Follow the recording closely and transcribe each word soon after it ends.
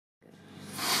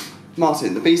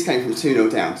Martin, the Bees came from 2-0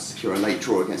 down to secure a late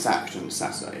draw against Accrington on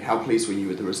Saturday. How pleased were you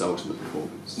with the result and the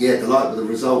performance? Yeah, delighted with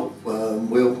the result.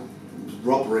 Will, it was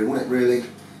robbery, wasn't it really?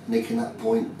 Nicking that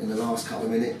point in the last couple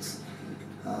of minutes.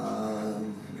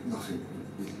 Nothing,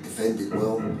 we defended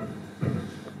well.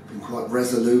 Been quite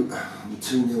resolute.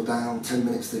 2-0 down, 10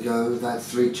 minutes to go. They had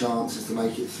 3 chances to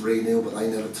make it 3-0, but they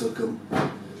never took them.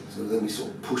 So then we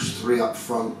sort of pushed 3 up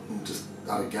front and just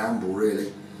had a gamble,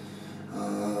 really.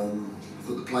 I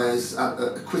thought the players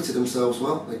acquitted themselves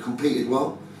well. They competed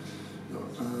well.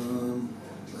 And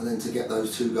then to get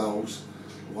those 2 goals,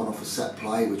 one off a set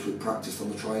play, which we practiced on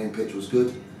the training pitch, was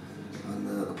good. And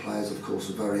the players, of course,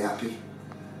 were very happy.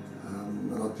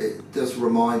 And it does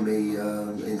remind me,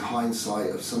 in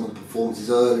hindsight, of some of the performances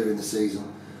earlier in the season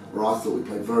where I thought we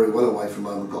played very well away from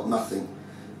home and got nothing.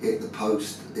 Hit the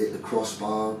post, hit the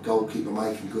crossbar, goalkeeper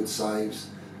making good saves,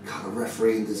 kind of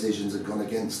refereeing decisions had gone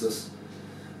against us,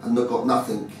 and got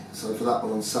nothing. So for that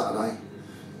one on Saturday,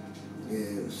 yeah,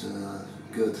 it was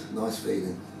good, nice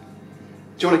feeling.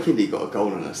 John Akinde got a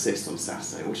goal and an assist on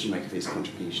Saturday. What did you make of his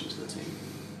contribution to the team?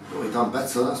 Well, he done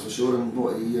better, that's for sure, than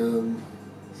what he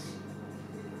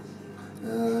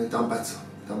done better,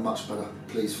 done much better.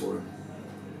 Pleased for him.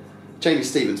 Jamie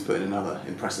Stevens put in another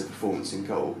impressive performance in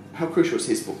goal. How crucial has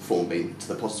his form been to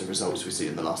the positive results we've seen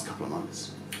in the last couple of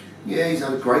months? Yeah, he's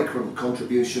had a great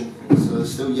contribution.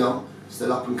 He's still young,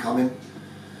 still up and coming.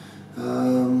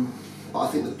 But I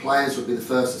think the players would be the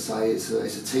first to say it's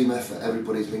a team effort.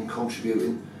 Everybody's been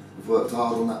contributing. We've worked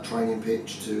hard on that training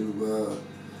pitch to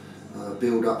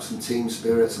build up some team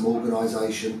spirit, some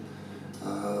organisation,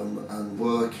 and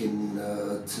working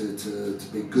to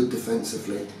be good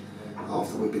defensively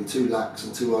after we've been too lax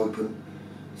and too open.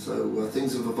 So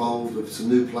things have evolved with some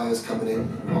new players coming in.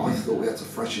 I thought we had to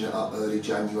freshen it up early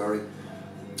January.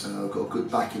 Got a good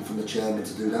backing from the chairman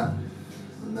to do that.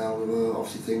 And now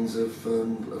obviously things have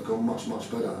gone much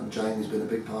better, and Jamie's been a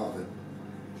big part of it.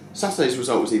 Saturday's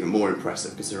result was even more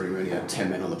impressive considering we only had 10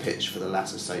 men on the pitch for the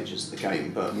latter stages of the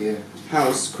game. But yeah.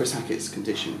 How's Chris Hackett's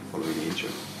condition following the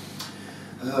injury?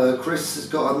 Chris has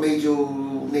got a medial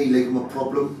knee ligament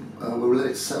problem. We'll let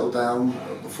it settle down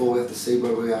before we have to see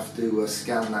whether we have to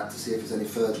scan that to see if there's any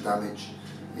further damage.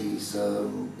 He's he's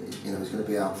going to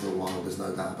be out for a while. There's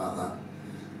no doubt about that.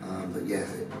 But yeah,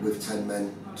 with 10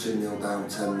 men, 2-0 down,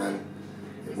 10 men,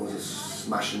 it was a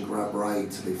smash and grab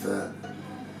raid, to be fair.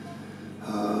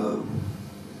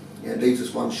 Yeah, it leaves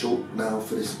us one short now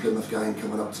for this Plymouth game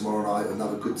coming up tomorrow night.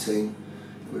 Another good team.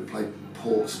 We played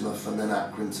Portsmouth and then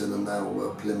Accrington and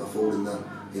now Plymouth all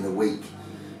in a week.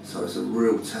 So it's a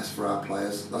real test for our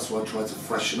players. That's why I tried to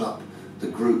freshen up the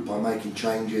group by making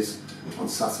changes on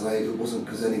Saturday. It wasn't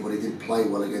because anybody didn't play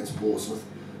well against Portsmouth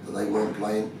that they weren't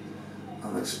playing.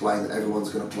 I've explained that everyone's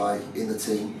going to play in the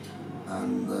team,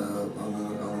 and I'm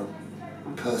going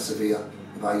to persevere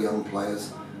with our young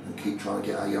players and keep trying to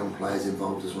get our young players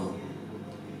involved as well.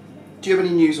 Do you have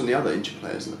any news on the other injured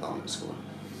players in the Barnet squad?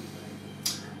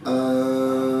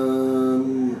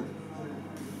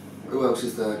 Who else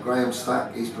is there? Graham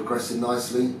Stack, he's progressing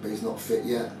nicely, but he's not fit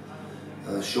yet.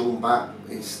 Sean Batt,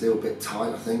 he's still a bit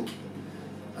tight, I think.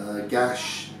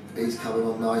 Gash, he's coming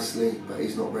on nicely, but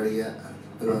he's not ready yet.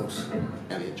 Who else?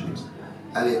 Elliot Johnson.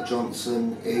 Elliot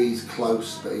Johnson, he's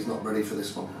close, but he's not ready for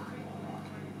this one.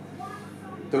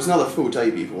 There was another full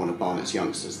debut for one of Barnet's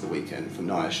youngsters the weekend,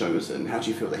 Fumnaya Shomotun. How do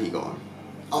you feel that he got on?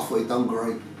 I thought he'd done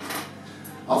great.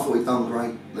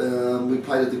 We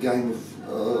played the game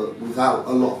without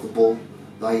a lot of the ball.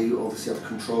 They obviously have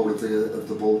control of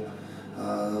the ball,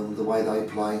 the way they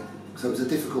play. So it was a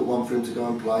difficult one for him to go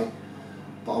and play.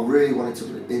 But I really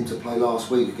wanted him to play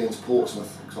last week against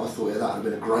Portsmouth, because I thought that would have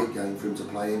been a great game for him to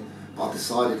play in. But I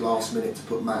decided last minute to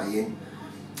put Matty in.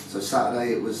 So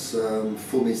Saturday it was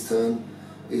Fumi's turn.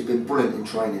 He's been brilliant in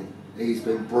training. He's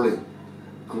been brilliant.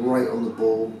 Great on the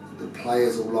ball. The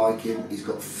players all like him. He's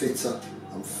got fitter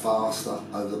and faster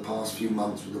over the past few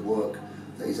months with the work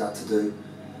that he's had to do.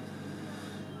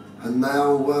 And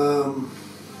now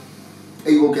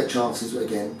he will get chances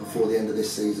again before the end of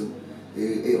this season.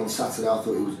 On Saturday I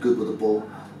thought he was good with the ball,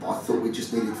 but I thought we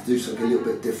just needed to do something a little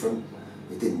bit different.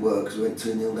 It didn't work because we went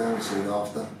 2-0 down soon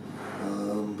after.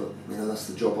 But that's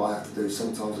the job I have to do.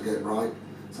 Sometimes I get it right,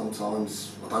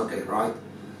 sometimes I don't get it right.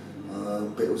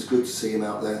 But it was good to see him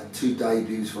out there. 2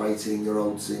 debuts for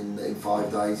 18-year-olds in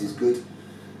 5 days is good.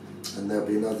 And there'll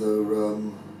be another.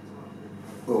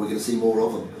 Well, we're going to see more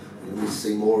of them. We're going to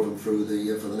see more of them through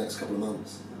for the next couple of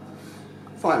months.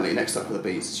 Finally, next up for the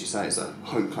Bees, as you say, is a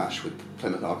home clash with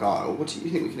Plymouth Argyle. What do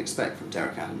you think we can expect from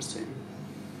Derek Adams' team?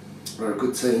 They're a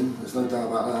good team, there's no doubt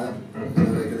about that.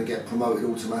 They're going to get promoted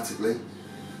automatically.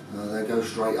 They go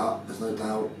straight up, there's no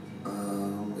doubt.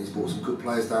 He's brought some good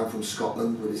players down from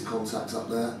Scotland with his contacts up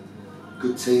there.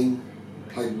 Good team,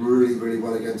 played really, really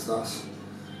well against us.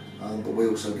 But we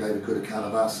also gave a good account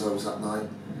of ourselves that night.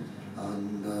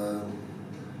 And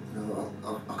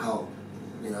I can't,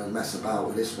 mess about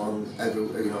with this one. I've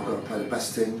got to play the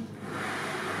best team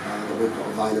that we've got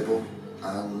available.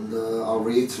 And I'll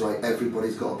reiterate,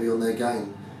 everybody's got to be on their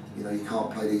game. You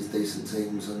can't play these decent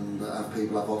teams and have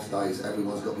people have off days.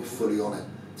 Everyone's got to be fully on it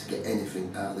to get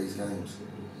anything out of these games.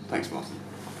 Thanks, Martin.